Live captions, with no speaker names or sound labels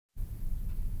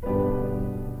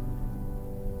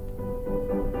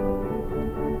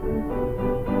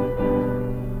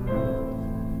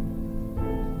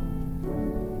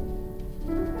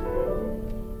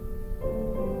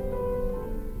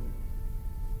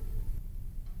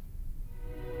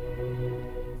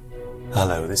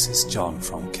Hello, this is John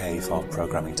from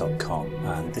caveartprogramming.com,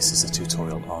 and this is a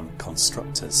tutorial on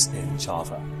constructors in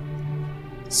Java.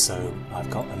 So I've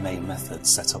got a main method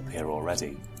set up here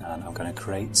already, and I'm going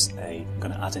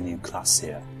to add a new class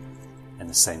here in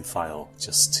the same file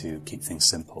just to keep things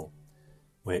simple,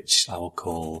 which I will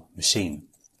call machine.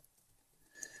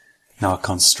 Now, a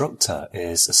constructor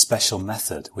is a special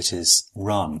method which is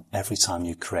run every time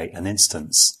you create an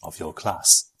instance of your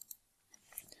class.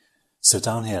 So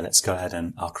down here, let's go ahead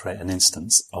and I'll create an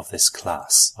instance of this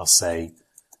class.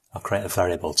 I'll create a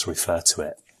variable to refer to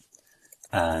it,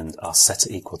 and I'll set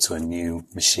it equal to a new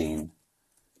machine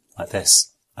like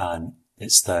this. And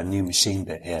it's the new machine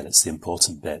bit here that's the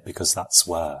important bit, because that's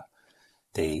where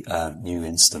the new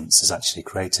instance is actually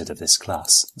created of this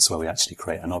class. That's where we actually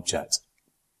create an object.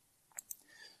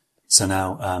 So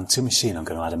now to machine, I'm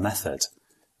going to add a method.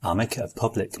 I'll make it a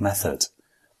public method,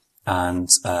 and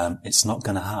it's not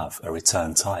going to have a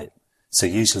return type. So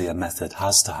usually a method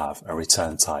has to have a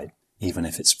return type, even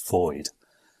if it's void.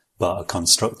 But a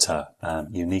constructor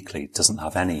uniquely doesn't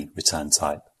have any return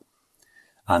type.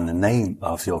 And the name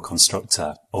of your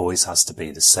constructor always has to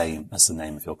be the same as the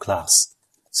name of your class.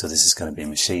 So this is going to be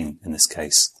machine in this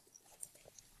case.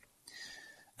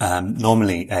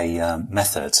 Normally a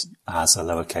method has a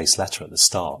lowercase letter at the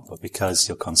start, but because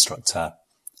your constructor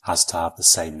has to have the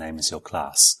same name as your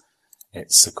class,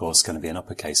 it's of course going to be an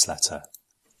uppercase letter.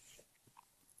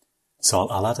 So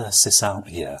I'll add a sysout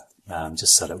here,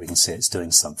 just so that we can see it's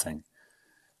doing something.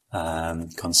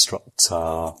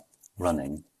 Constructor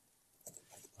running,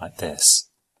 like this.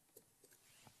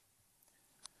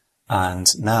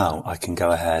 And now I can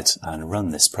go ahead and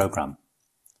run this program.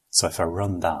 So if I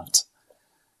run that,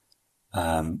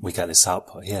 we get this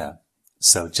output here.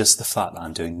 So just the fact that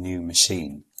I'm doing new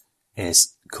machine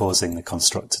is causing the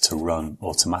constructor to run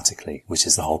automatically, which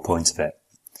is the whole point of it.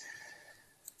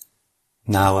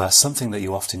 Now, something that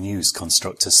you often use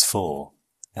constructors for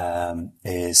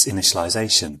is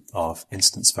initialization of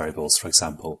instance variables, for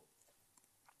example.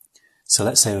 So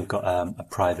let's say we've got a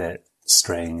private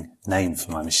string name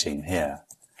for my machine here.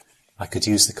 I could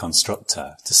use the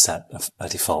constructor to set a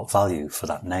default value for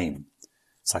that name.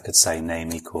 So I could say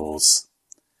name equals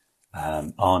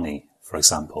Arnie, for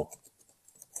example.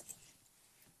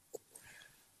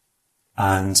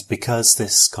 And because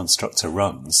this constructor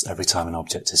runs every time an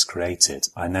object is created,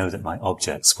 I know that my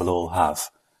objects will all have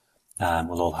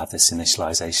this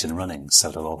initialization running.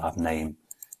 So they'll all have name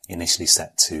initially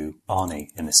set to Arnie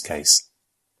in this case.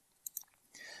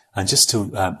 And just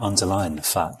to underline the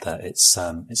fact that it's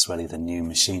really the new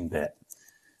machine bit,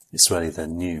 it's really the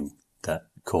new that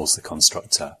calls the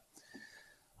constructor.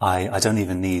 I don't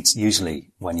even need, usually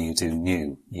when you do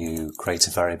new, you create a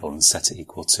variable and set it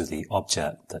equal to the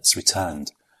object that's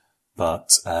returned.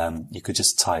 But you could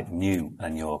just type new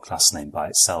and your class name by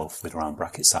itself with round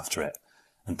brackets after it.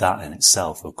 And that in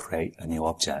itself will create a new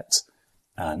object.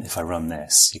 And if I run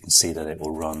this, you can see that it will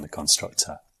run the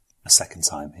constructor a second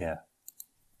time here.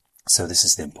 So this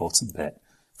is the important bit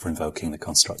for invoking the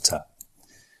constructor.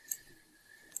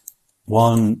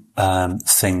 One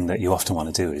thing that you often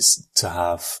want to do is to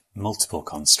have multiple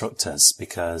constructors,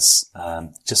 because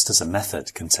just as a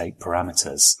method can take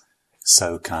parameters,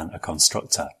 so can a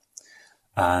constructor.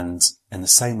 And in the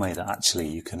same way that actually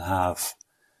you can have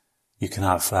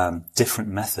different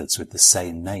methods with the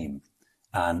same name,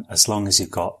 and as long as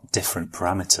you've got different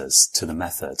parameters to the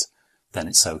method, then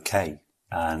it's okay,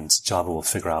 and Java will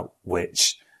figure out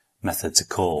which method to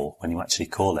call when you actually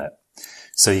call it.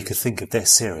 So you could think of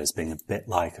this here as being a bit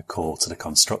like a call to the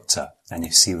constructor. And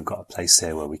you see we've got a place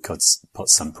here where we could put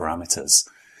some parameters.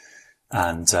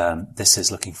 And this is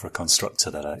looking for a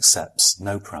constructor that accepts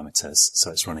no parameters.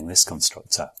 So it's running this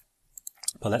constructor.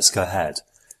 But let's go ahead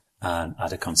and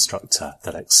add a constructor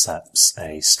that accepts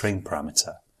a string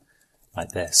parameter like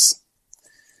this.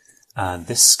 And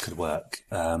this could work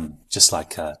just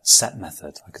like a set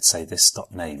method. I could say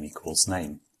this.name equals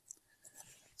name.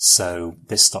 So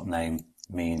this.name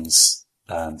means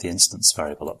the instance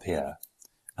variable up here,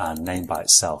 and name by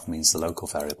itself means the local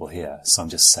variable here. So I'm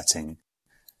just setting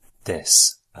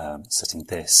this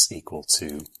equal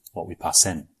to what we pass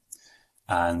in.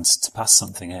 And to pass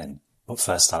something in, but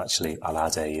first I'll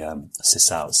add a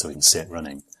sysout so we can see it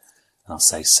running. And I'll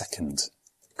say second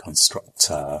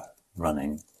constructor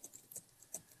running.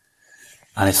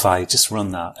 And if I just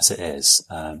run that as it is,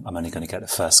 I'm only going to get the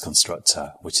first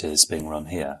constructor, which is being run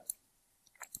here.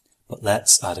 But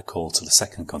let's add a call to the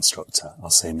second constructor. I'll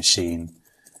say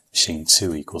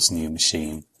machine2 equals new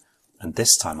machine. And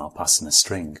this time I'll pass in a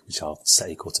string, which I'll set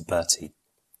equal to Bertie.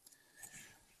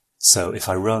 So if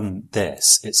I run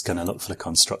this, it's going to look for the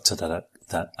constructor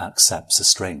that accepts a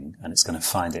string, and it's going to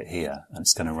find it here, and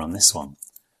it's going to run this one.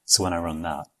 So when I run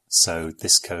that, so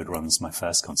this code runs my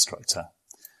first constructor,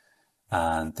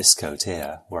 and this code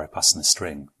here, where I pass in a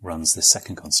string, runs this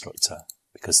second constructor,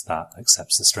 because that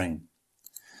accepts the string.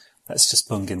 Let's just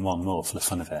bung in one more for the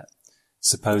fun of it.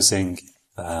 Supposing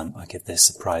I give this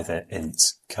a private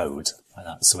int code, like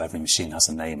that, so every machine has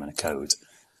a name and a code.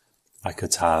 I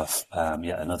could have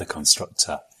yet another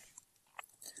constructor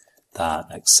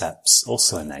that accepts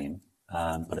also a name,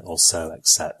 but it also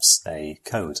accepts a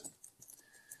code.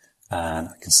 And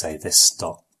I can say this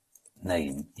dot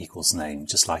name equals name,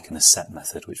 just like in a set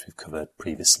method, which we've covered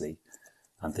previously,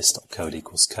 and this dot code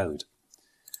equals code.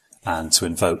 And to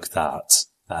invoke that,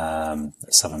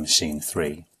 let's have a machine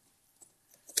 3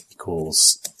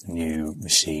 equals new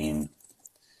machine,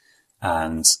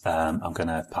 and I'm going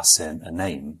to pass in a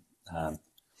name,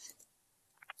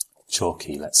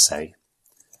 Chalky, let's say,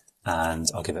 and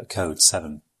I'll give it code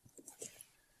 7.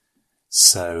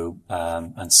 So,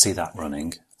 and see that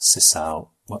running, sys out,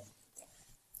 well,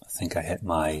 I think I hit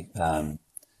my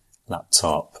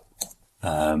laptop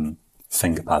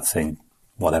fingerpad thing,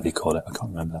 whatever you call it, I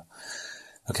can't remember.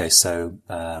 Okay, so,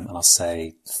 and I'll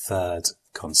say third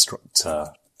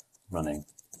constructor running.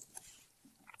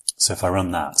 So if I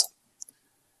run that,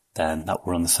 then that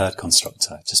will run the third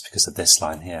constructor, just because of this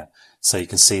line here. So you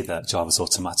can see that Java's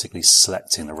automatically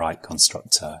selecting the right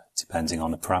constructor, depending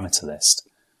on the parameter list.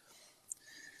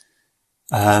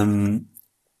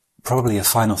 Probably a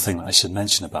final thing that I should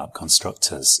mention about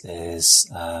constructors is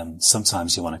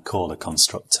sometimes you want to call a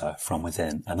constructor from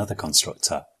within another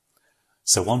constructor.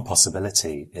 So one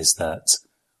possibility is that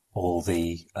all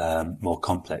the more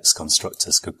complex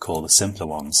constructors could call the simpler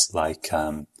ones, like,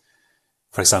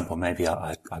 for example, maybe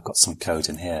I've got some code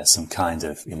in here, some kind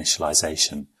of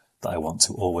initialization that I want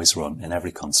to always run in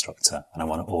every constructor, and I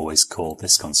want to always call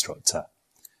this constructor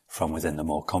from within the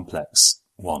more complex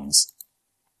ones.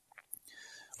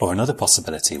 Or another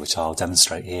possibility, which I'll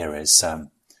demonstrate here, is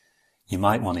you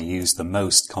might want to use the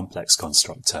most complex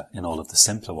constructor in all of the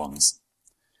simpler ones.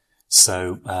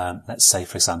 So let's say,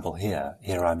 for example, here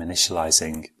I'm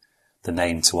initializing the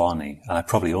name to Arnie, and I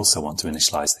probably also want to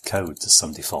initialize the code to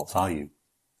some default value.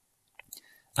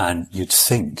 And you'd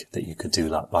think that you could do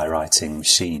that by writing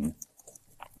machine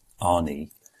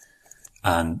Arnie,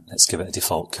 and let's give it a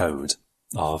default code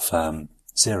of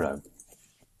 0.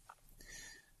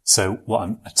 So what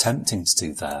I'm attempting to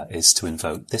do there is to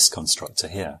invoke this constructor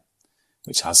here,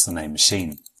 which has the name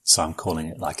machine. So I'm calling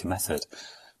it like a method.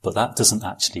 But that doesn't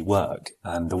actually work.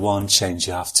 And the one change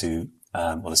you have to,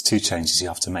 well, there's two changes you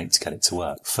have to make to get it to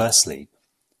work. Firstly,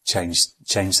 change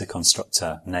the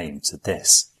constructor name to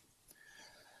this.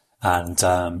 And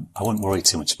I wouldn't worry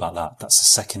too much about that. That's the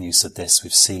second use of this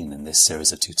we've seen in this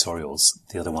series of tutorials.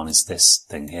 The other one is this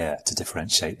thing here, to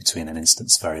differentiate between an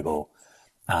instance variable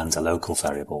and a local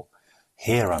variable.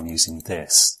 Here I'm using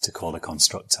this to call a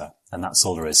constructor, and that's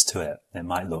all there is to it. It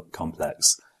might look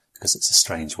complex because it's a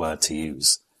strange word to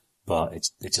use, but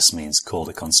it just means call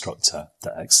a constructor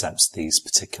that accepts these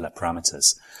particular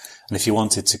parameters. And if you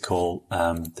wanted to call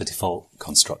the default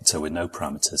constructor with no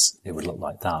parameters, it would look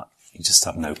like that. You just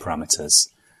have no parameters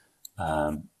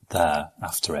there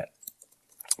after it.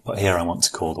 But here I want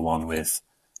to call the one with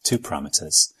 2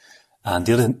 parameters. And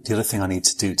the other thing I need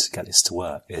to do to get this to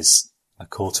work is a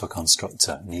call to a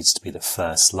constructor needs to be the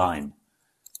first line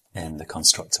in the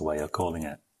constructor way of calling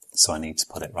it. So I need to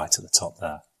put it right at the top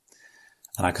there.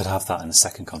 And I could have that in the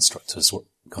second constructor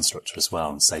as well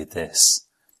and say this.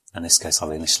 In this case, I'll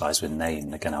initialize with name,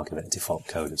 and again, I'll give it a default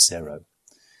code of 0.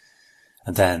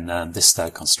 And then this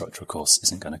third constructor, of course,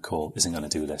 isn't going to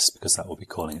do this, because that will be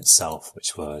calling itself,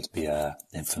 which would be an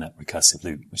infinite recursive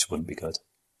loop, which wouldn't be good.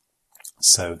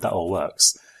 So that all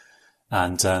works.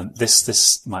 And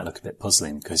this might look a bit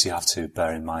puzzling, because you have to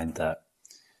bear in mind that,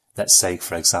 let's say,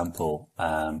 for example,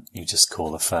 you just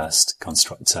call the first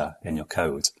constructor in your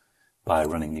code by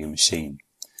running new machine.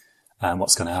 And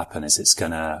what's going to happen is it's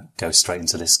going to go straight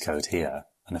into this code here,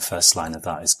 and the first line of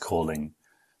that is calling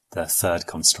the third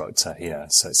constructor here.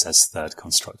 So it says third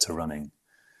constructor running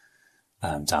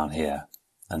down here.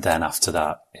 And then after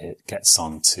that, it gets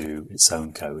on to its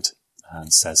own code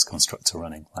and says constructor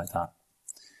running, like that.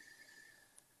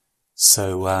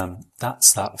 So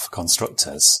that's that for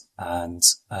constructors. And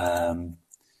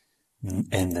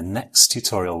in the next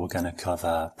tutorial, we're going to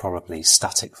cover probably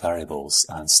static variables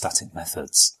and static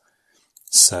methods.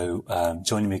 So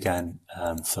join me again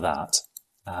for that.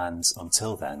 And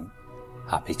until then,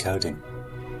 happy coding.